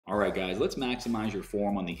Alright guys, let's maximize your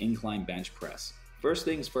form on the incline bench press. First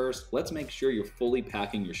things first, let's make sure you're fully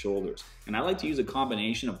packing your shoulders. And I like to use a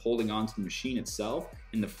combination of holding onto the machine itself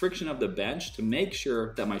and the friction of the bench to make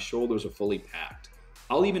sure that my shoulders are fully packed.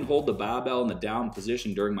 I'll even hold the barbell in the down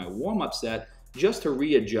position during my warm-up set just to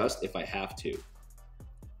readjust if I have to.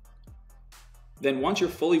 Then once you're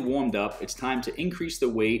fully warmed up, it's time to increase the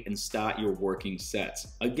weight and start your working sets.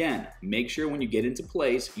 Again, make sure when you get into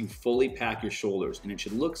place, you fully pack your shoulders, and it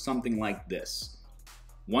should look something like this.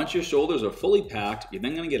 Once your shoulders are fully packed, you're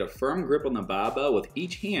then going to get a firm grip on the barbell with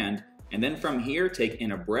each hand, and then from here, take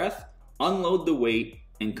in a breath, unload the weight,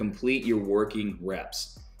 and complete your working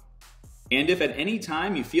reps. And if at any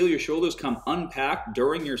time you feel your shoulders come unpacked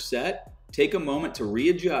during your set, take a moment to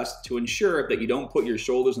readjust to ensure that you don't put your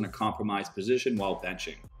shoulders in a compromised position while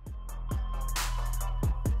benching.